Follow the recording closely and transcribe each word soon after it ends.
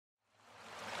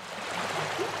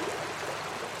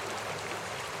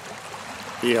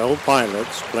The Old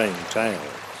Pilot's Plain Tales.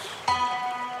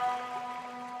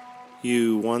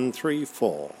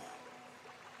 U-134.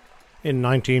 In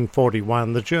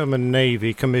 1941, the German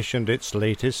Navy commissioned its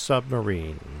latest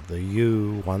submarine, the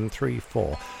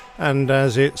U-134, and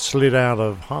as it slid out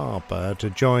of harbour to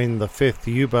join the 5th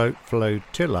U-boat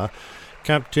flotilla,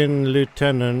 Captain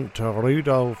Lieutenant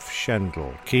Rudolf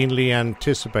Schendel keenly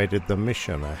anticipated the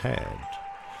mission ahead.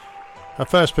 A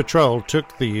first patrol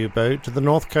took the U-boat to the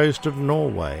north coast of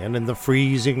Norway, and in the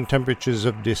freezing temperatures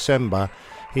of December,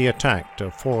 he attacked a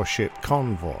 4-ship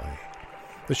convoy.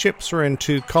 The ships were in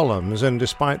 2 columns, and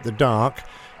despite the dark,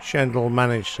 Schendel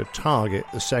managed to target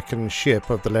the second ship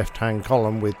of the left-hand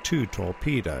column with 2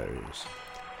 torpedoes.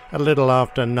 A little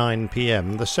after 9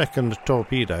 p.m, the second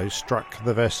torpedo struck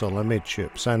the vessel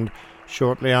amidships, and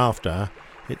shortly after,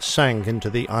 it sank into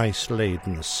the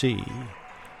ice-laden sea.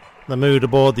 The mood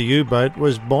aboard the U-boat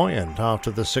was buoyant after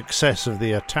the success of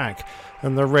the attack,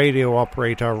 and the radio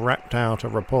operator rapped out a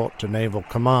report to Naval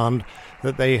Command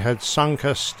that they had sunk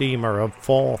a steamer of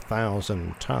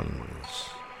 4,000 tons.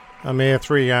 A mere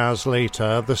 3 hours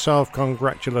later, the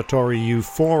self-congratulatory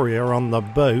euphoria on the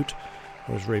boat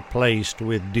was replaced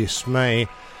with dismay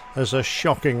as a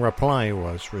shocking reply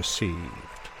was received.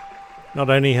 Not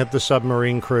only had the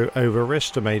submarine crew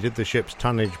overestimated the ship's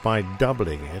tonnage by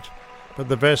doubling it, but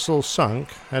the vessel sunk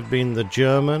had been the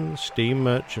German steam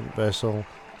merchant vessel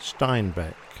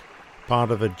Steinbeck,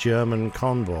 part of a German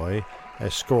convoy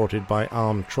escorted by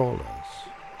armed trawlers.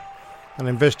 An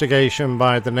investigation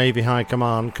by the Navy High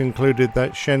Command concluded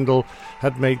that Schendel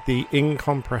had made the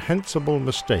incomprehensible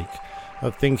mistake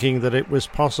of thinking that it was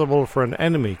possible for an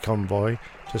enemy convoy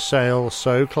to sail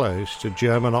so close to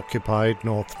German-occupied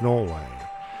North Norway,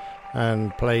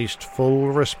 and placed full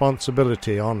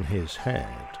responsibility on his head.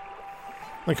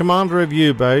 The commander of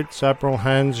U-boats, Admiral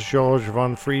Hans-Georg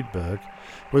von Friedberg,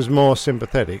 was more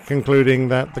sympathetic, concluding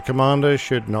that the commander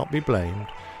should not be blamed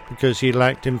because he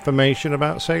lacked information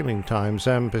about sailing times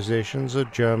and positions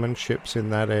of German ships in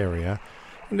that area,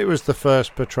 and it was the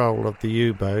first patrol of the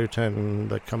U-boat, and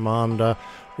the commander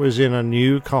was in a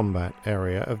new combat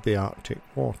area of the Arctic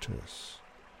waters.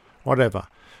 Whatever,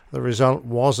 the result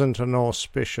wasn't an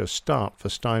auspicious start for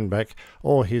Steinbeck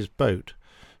or his boat,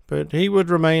 but he would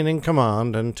remain in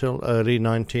command until early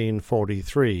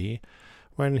 1943,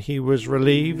 when he was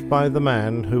relieved by the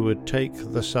man who would take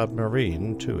the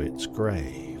submarine to its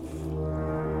grave.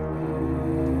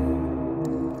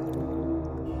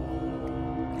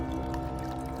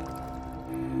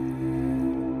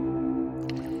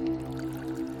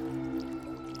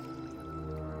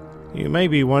 You may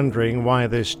be wondering why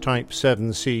this Type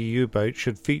 7C U-boat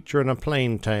should feature in a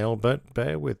plain tale, but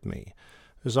bear with me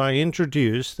as I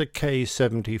introduce the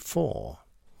K-74.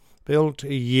 Built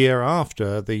a year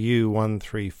after the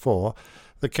U-134,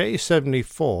 the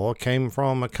K-74 came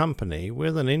from a company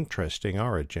with an interesting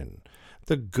origin,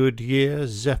 the Goodyear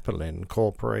Zeppelin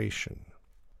Corporation.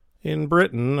 In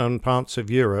Britain and parts of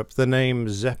Europe, the name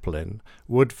Zeppelin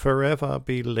would forever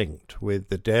be linked with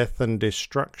the death and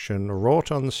destruction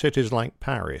wrought on cities like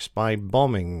Paris by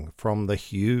bombing from the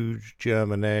huge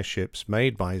German airships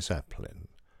made by Zeppelin.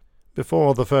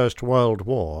 Before the First World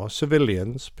War,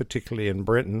 civilians, particularly in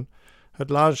Britain,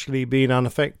 had largely been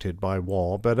unaffected by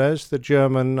war, but as the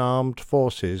German armed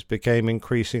forces became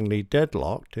increasingly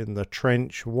deadlocked in the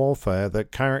trench warfare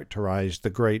that characterized the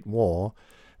Great War,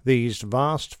 these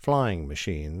vast flying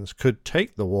machines could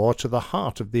take the war to the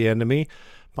heart of the enemy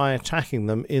by attacking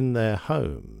them in their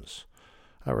homes.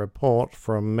 A report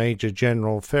from Major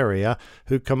General Ferrier,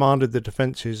 who commanded the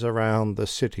defences around the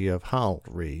city of Hull,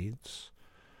 reads,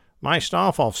 "My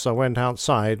staff officer went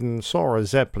outside and saw a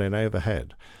Zeppelin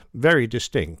overhead, very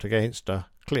distinct against a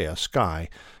clear sky,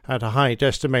 at a height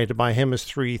estimated by him as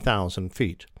 3,000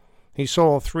 feet. He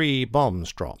saw 3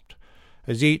 bombs dropped.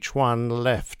 As each one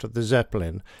left the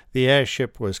Zeppelin, the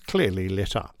airship was clearly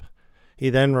lit up.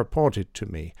 He then reported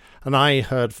to me, and I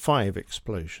heard 5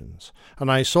 explosions,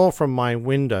 and I saw from my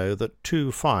window that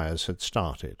 2 fires had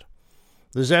started.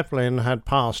 The Zeppelin had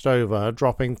passed over,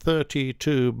 dropping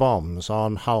 32 bombs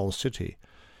on Hull City.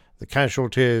 The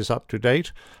casualties up to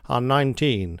date are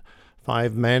 19,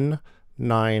 5 men,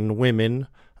 9 women,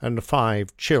 and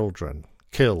 5 children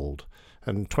killed,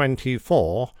 and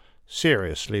 24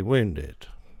 seriously wounded."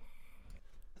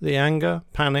 The anger,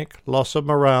 panic, loss of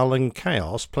morale and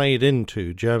chaos played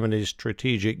into Germany's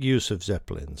strategic use of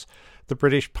Zeppelins. The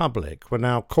British public were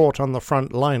now caught on the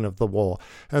front line of the war,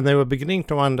 and they were beginning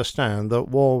to understand that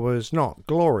war was not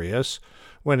glorious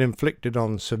when inflicted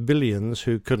on civilians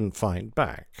who couldn't fight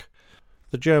back.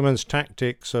 The Germans'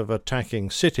 tactics of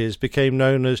attacking cities became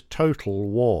known as total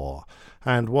war,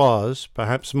 and was,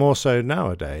 perhaps more so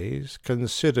nowadays,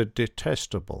 considered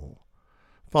detestable.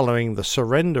 Following the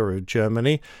surrender of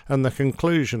Germany and the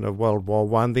conclusion of World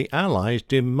War I, the Allies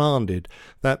demanded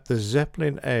that the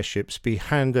Zeppelin airships be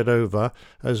handed over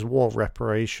as war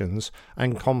reparations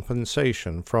and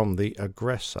compensation from the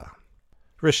aggressor.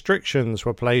 Restrictions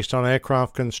were placed on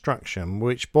aircraft construction,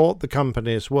 which brought the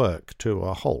company's work to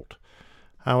a halt.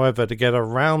 However, to get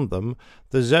around them,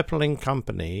 the Zeppelin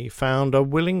Company found a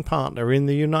willing partner in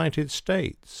the United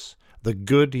States, the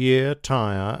Goodyear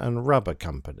Tire and Rubber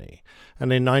Company,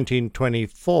 and in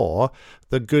 1924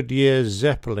 the Goodyear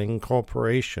Zeppelin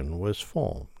Corporation was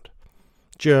formed.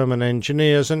 German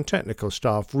engineers and technical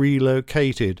staff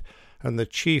relocated, and the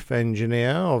chief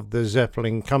engineer of the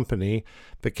Zeppelin Company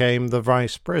became the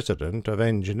vice president of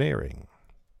engineering.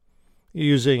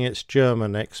 Using its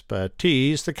German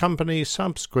expertise, the company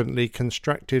subsequently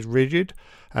constructed rigid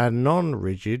and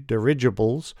non-rigid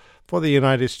dirigibles for the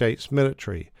United States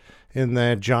military in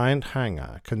their giant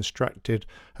hangar constructed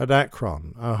at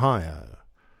Akron, Ohio,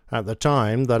 at the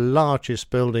time the largest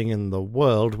building in the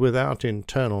world without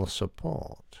internal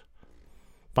support.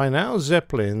 By now,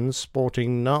 Zeppelins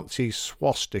sporting Nazi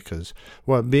swastikas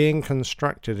were being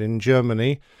constructed in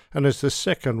Germany, and as the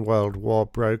Second World War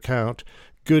broke out,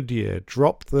 Goodyear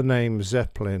dropped the name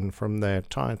Zeppelin from their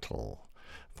title.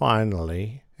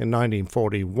 Finally, in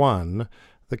 1941,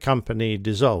 the company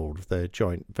dissolved their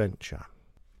joint venture.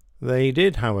 They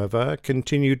did, however,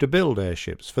 continue to build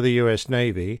airships for the US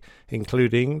Navy,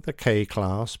 including the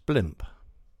K-class blimp.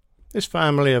 This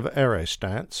family of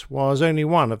aerostats was only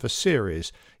one of a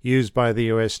series used by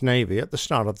the US Navy at the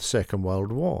start of the Second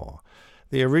World War.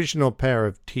 The original pair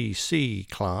of TC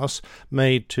class,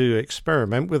 made to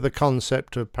experiment with the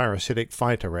concept of parasitic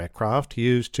fighter aircraft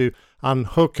used to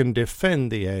unhook and defend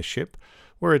the airship,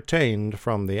 were attained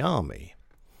from the Army.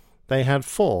 They had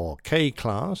 4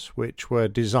 K-class, which were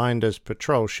designed as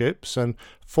patrol ships, and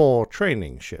 4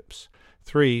 training ships,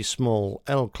 3 small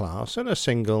L-class and a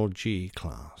single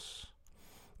G-class.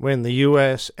 When the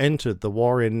US entered the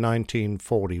war in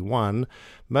 1941,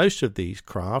 most of these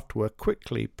craft were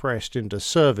quickly pressed into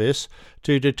service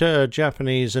to deter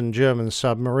Japanese and German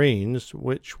submarines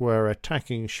which were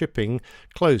attacking shipping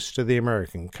close to the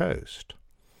American coast.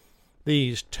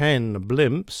 These 10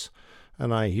 blimps,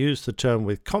 and I use the term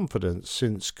with confidence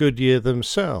since Goodyear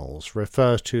themselves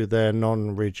refer to their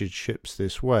non-rigid ships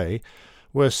this way,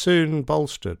 were soon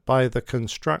bolstered by the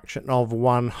construction of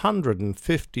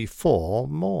 154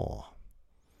 more.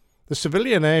 The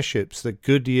civilian airships that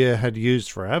Goodyear had used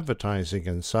for advertising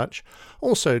and such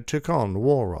also took on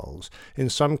war roles, in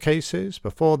some cases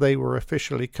before they were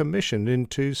officially commissioned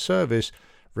into service,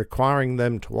 requiring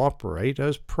them to operate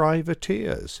as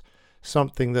privateers,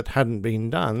 something that hadn't been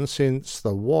done since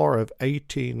the War of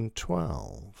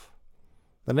 1812.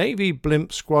 The Navy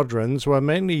blimp squadrons were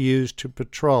mainly used to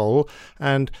patrol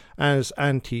and as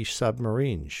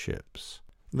anti-submarine ships.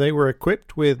 They were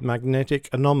equipped with magnetic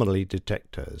anomaly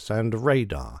detectors and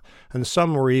radar, and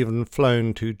some were even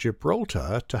flown to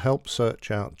Gibraltar to help search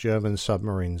out German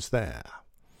submarines there.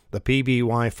 The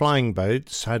PBY flying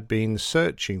boats had been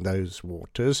searching those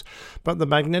waters, but the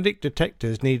magnetic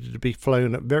detectors needed to be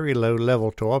flown at very low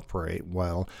level to operate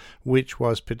well, which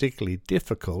was particularly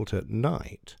difficult at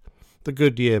night. The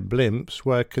Goodyear blimps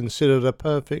were considered a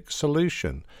perfect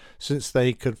solution, since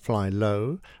they could fly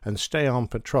low and stay on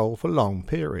patrol for long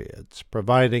periods,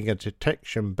 providing a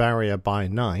detection barrier by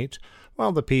night,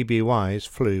 while the PBYs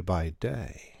flew by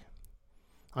day.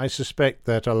 I suspect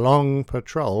that a long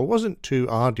patrol wasn't too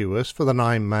arduous for the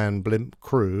 9-man blimp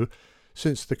crew,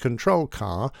 since the control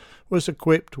car was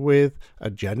equipped with a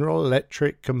General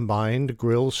Electric combined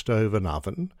grill stove and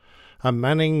oven, a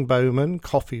Manning Bowman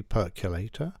coffee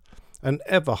percolator, an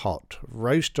Everhot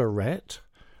roasterette,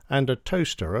 and a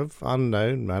toaster of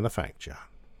unknown manufacture.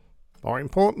 More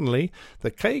importantly, the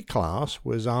K-class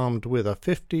was armed with a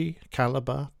 .50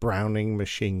 caliber Browning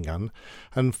machine gun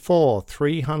and 4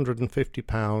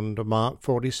 350-pound Mark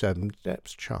 47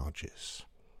 depth charges.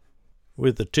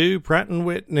 With the 2 Pratt &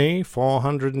 Whitney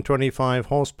 425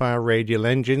 horsepower radial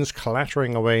engines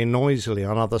clattering away noisily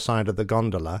on either side of the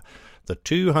gondola, the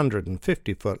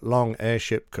 250-foot-long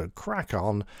airship could crack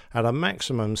on at a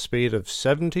maximum speed of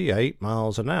 78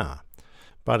 miles an hour,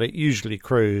 but it usually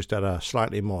cruised at a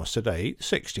slightly more sedate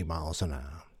 60 miles an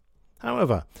hour.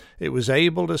 However, it was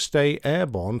able to stay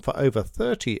airborne for over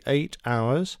 38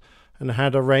 hours and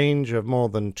had a range of more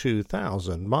than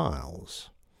 2,000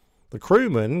 miles. The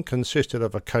crewmen consisted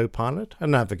of a co-pilot, a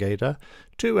navigator,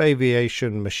 2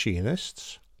 aviation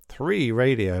machinists, 3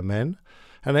 radio men,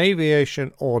 an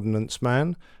aviation ordnance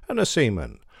man, and a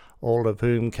seaman, all of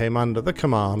whom came under the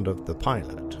command of the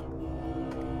pilot.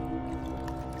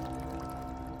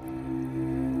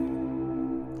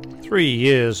 Three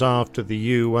years after the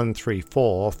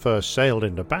U-134 first sailed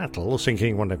into battle,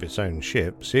 sinking one of its own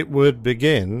ships, it would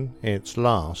begin its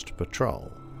last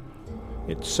patrol.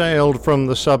 It sailed from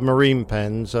the submarine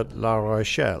pens at La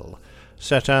Rochelle,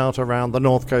 set out around the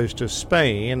north coast of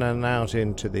Spain and out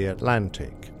into the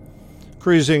Atlantic.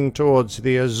 Cruising towards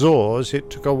the Azores, it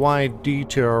took a wide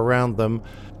detour around them,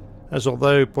 as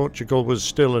although Portugal was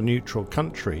still a neutral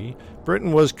country,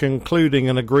 Britain was concluding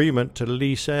an agreement to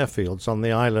lease airfields on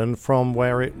the island from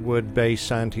where it would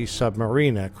base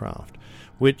anti-submarine aircraft,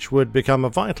 which would become a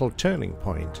vital turning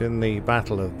point in the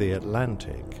Battle of the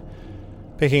Atlantic.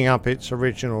 Picking up its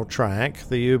original track,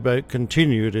 the U-boat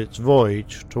continued its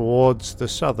voyage towards the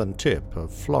southern tip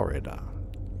of Florida.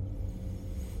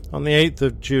 On the 8th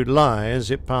of July,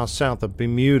 as it passed south of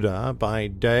Bermuda by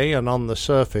day and on the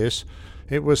surface,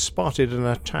 it was spotted and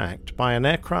attacked by an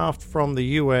aircraft from the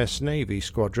U.S. Navy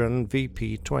Squadron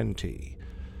VP-20.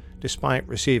 Despite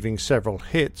receiving several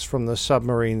hits from the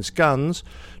submarine's guns,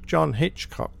 John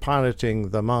Hitchcock, piloting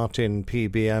the Martin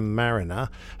PBM Mariner,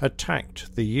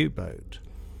 attacked the U-boat.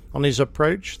 On his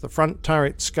approach, the front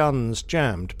turret's guns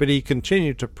jammed, but he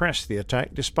continued to press the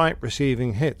attack despite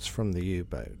receiving hits from the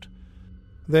U-boat.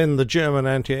 Then the German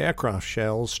anti-aircraft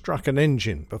shells struck an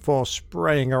engine before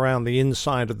spraying around the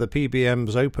inside of the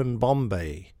PBM's open bomb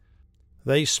bay.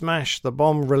 They smashed the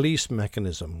bomb release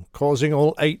mechanism, causing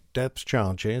all 8 depth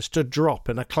charges to drop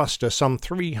in a cluster some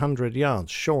 300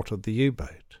 yards short of the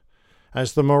U-boat.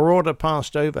 As the Marauder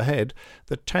passed overhead,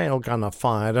 the tail gunner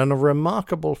fired, and a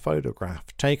remarkable photograph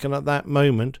taken at that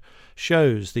moment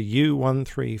shows the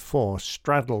U-134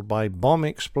 straddled by bomb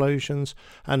explosions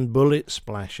and bullet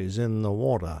splashes in the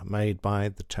water made by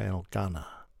the tail gunner.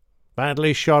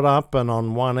 Badly shot up and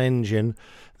on one engine,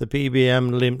 the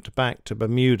PBM limped back to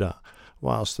Bermuda,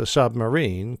 whilst the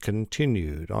submarine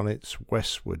continued on its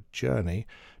westward journey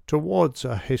towards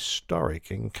a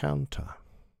historic encounter.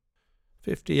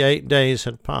 58 days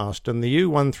had passed, and the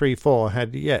U-134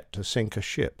 had yet to sink a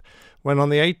ship, when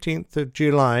on the 18th of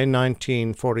July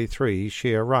 1943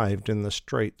 she arrived in the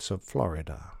Straits of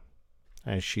Florida.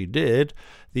 As she did,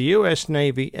 the U.S.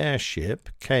 Navy airship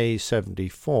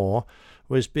K-74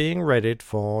 was being readied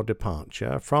for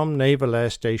departure from Naval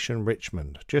Air Station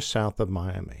Richmond, just south of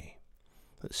Miami.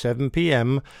 At 7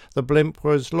 p.m. the blimp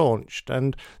was launched,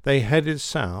 and they headed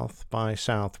south by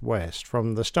southwest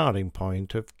from the starting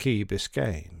point of Key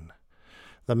Biscayne.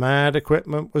 The mad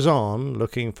equipment was on,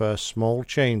 looking for small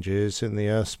changes in the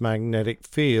Earth's magnetic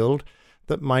field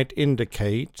that might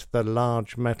indicate the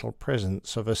large metal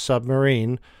presence of a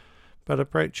submarine, but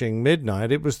approaching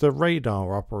midnight it was the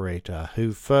radar operator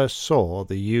who first saw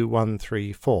the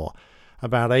U-134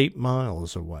 about 8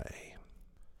 miles away.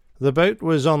 The boat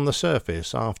was on the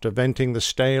surface after venting the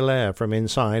stale air from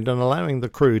inside and allowing the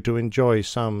crew to enjoy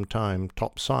some time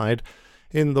topside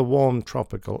in the warm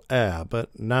tropical air,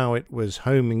 but now it was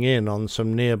homing in on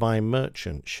some nearby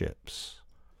merchant ships.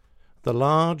 The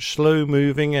large,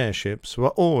 slow-moving airships were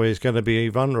always going to be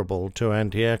vulnerable to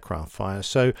anti-aircraft fire,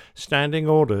 so standing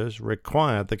orders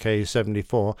required the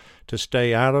K-74 to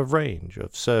stay out of range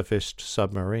of surfaced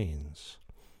submarines.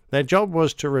 Their job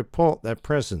was to report their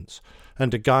presence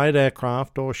and to guide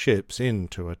aircraft or ships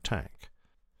into attack.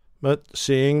 But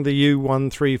seeing the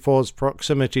U-134's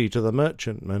proximity to the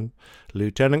merchantman,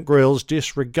 Lieutenant Grills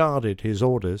disregarded his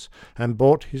orders and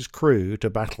brought his crew to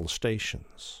battle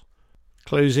stations.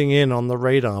 Closing in on the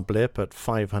radar blip at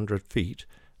 500 feet,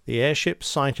 the airship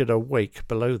sighted a wake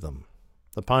below them.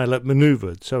 The pilot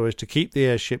maneuvered so as to keep the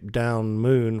airship down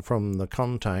moon from the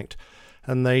contact,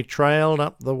 and they trailed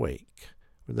up the wake.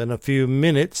 Within a few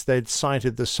minutes they'd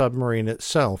sighted the submarine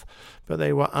itself, but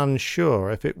they were unsure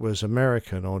if it was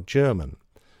American or German,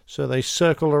 so they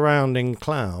circled around in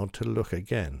cloud to look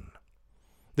again.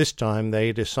 This time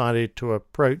they decided to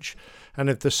approach, and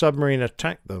if the submarine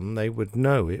attacked them they would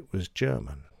know it was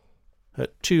German.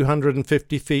 At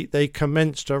 250 feet they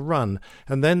commenced a run,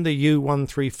 and then the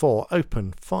U-134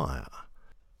 opened fire.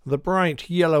 The bright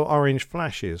yellow-orange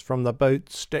flashes from the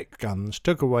boat's deck guns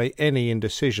took away any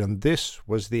indecision. This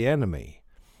was the enemy.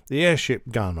 The airship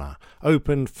gunner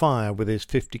opened fire with his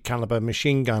 .50 caliber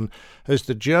machine gun as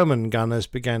the German gunners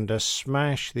began to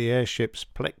smash the airship's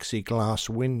plexiglass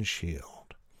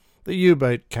windshield. The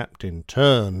U-boat captain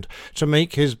turned to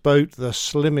make his boat the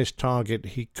slimmest target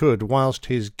he could, whilst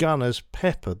his gunners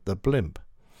peppered the blimp,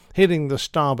 hitting the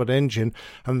starboard engine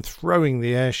and throwing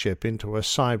the airship into a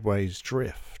sideways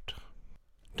drift.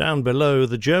 Down below,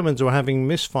 the Germans were having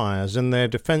misfires and their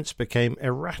defence became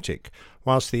erratic,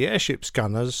 whilst the airship's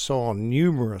gunners saw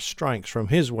numerous strikes from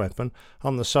his weapon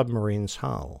on the submarine's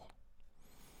hull.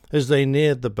 As they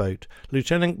neared the boat,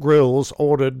 Lieutenant Grills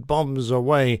ordered bombs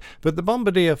away, but the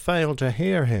bombardier failed to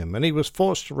hear him, and he was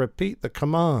forced to repeat the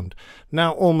command.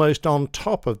 Now almost on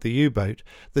top of the U-boat,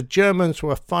 the Germans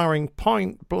were firing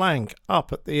point-blank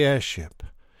up at the airship.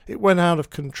 It went out of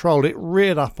control. It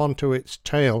reared up onto its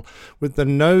tail, with the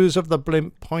nose of the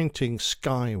blimp pointing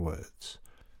skywards.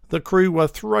 The crew were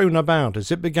thrown about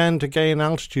as it began to gain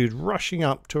altitude, rushing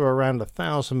up to around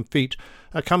 1,000 feet,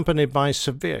 accompanied by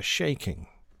severe shaking.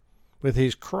 With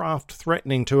his craft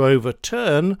threatening to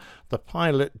overturn, the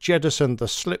pilot jettisoned the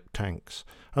slip tanks,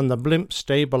 and the blimp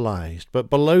stabilized, but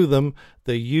below them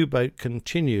the U-boat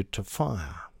continued to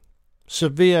fire.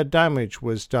 Severe damage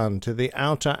was done to the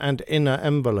outer and inner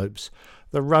envelopes.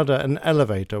 The rudder and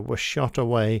elevator were shot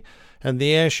away, and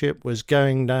the airship was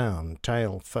going down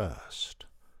tail first.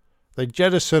 They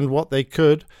jettisoned what they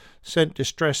could, sent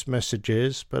distress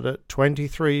messages, but at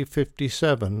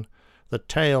 23:57 the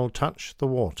tail touched the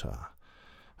water,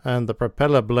 and the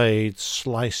propeller blades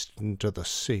sliced into the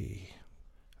sea.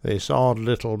 This odd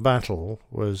little battle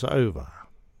was over.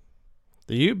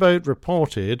 The U-boat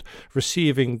reported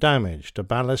receiving damage to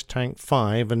Ballast Tank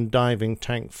 5 and Diving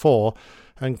Tank 4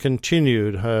 and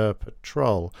continued her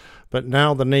patrol, but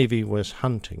now the Navy was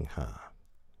hunting her.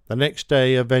 The next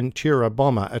day a Ventura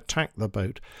bomber attacked the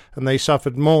boat, and they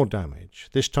suffered more damage,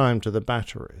 this time to the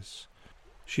batteries.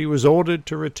 She was ordered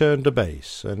to return to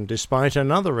base, and despite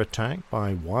another attack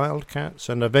by Wildcats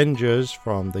and Avengers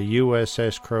from the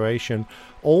USS Croatian,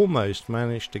 almost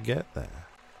managed to get there.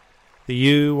 The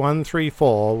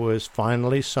U-134 was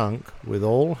finally sunk with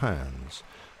all hands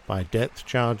by depth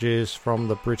charges from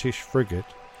the British frigate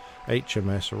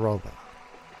HMS Rother.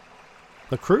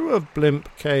 The crew of blimp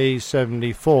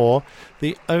K-74,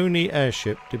 the only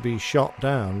airship to be shot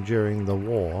down during the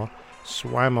war,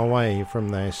 swam away from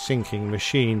their sinking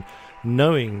machine,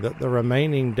 knowing that the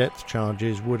remaining depth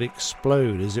charges would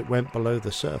explode as it went below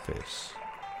the surface.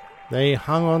 They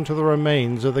hung on to the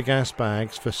remains of the gas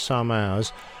bags for some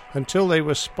hours until they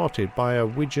were spotted by a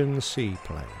Widgeon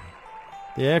seaplane.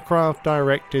 The aircraft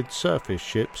directed surface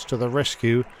ships to the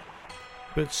rescue,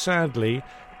 but sadly,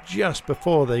 just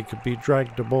before they could be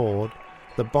dragged aboard,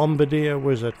 the bombardier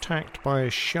was attacked by a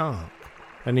shark,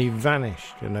 and he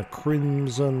vanished in a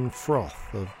crimson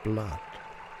froth of blood.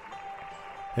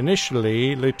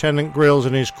 Initially, Lieutenant Grills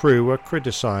and his crew were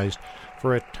criticized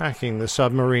for attacking the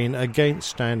submarine against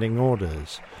standing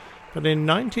orders, but in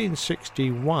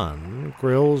 1961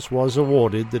 Grills was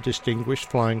awarded the Distinguished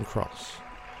Flying Cross,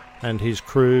 and his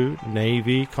crew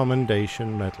Navy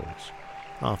Commendation Medals,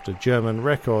 after German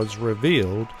records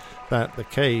revealed that the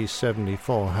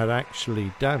K-74 had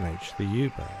actually damaged the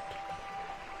U-boat.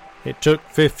 It took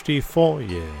 54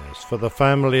 years for the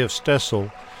family of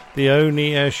Stessel, the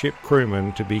only airship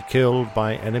crewman to be killed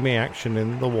by enemy action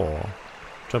in the war,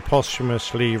 to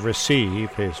posthumously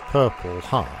receive his Purple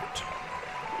Heart.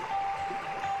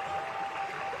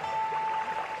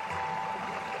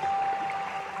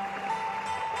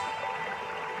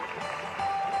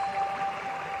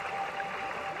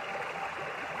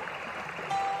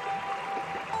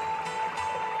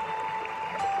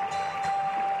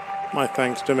 My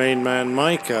thanks to main man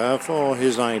Micah for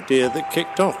his idea that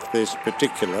kicked off this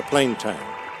particular plain tale.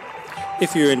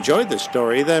 If you enjoyed the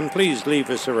story, then please leave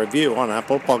us a review on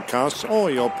Apple Podcasts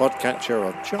or your podcatcher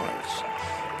of choice.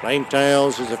 Plain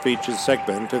Tales is a featured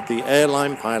segment of the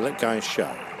Airline Pilot Guy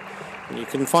show, and you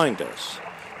can find us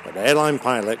at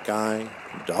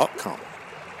airlinepilotguy.com.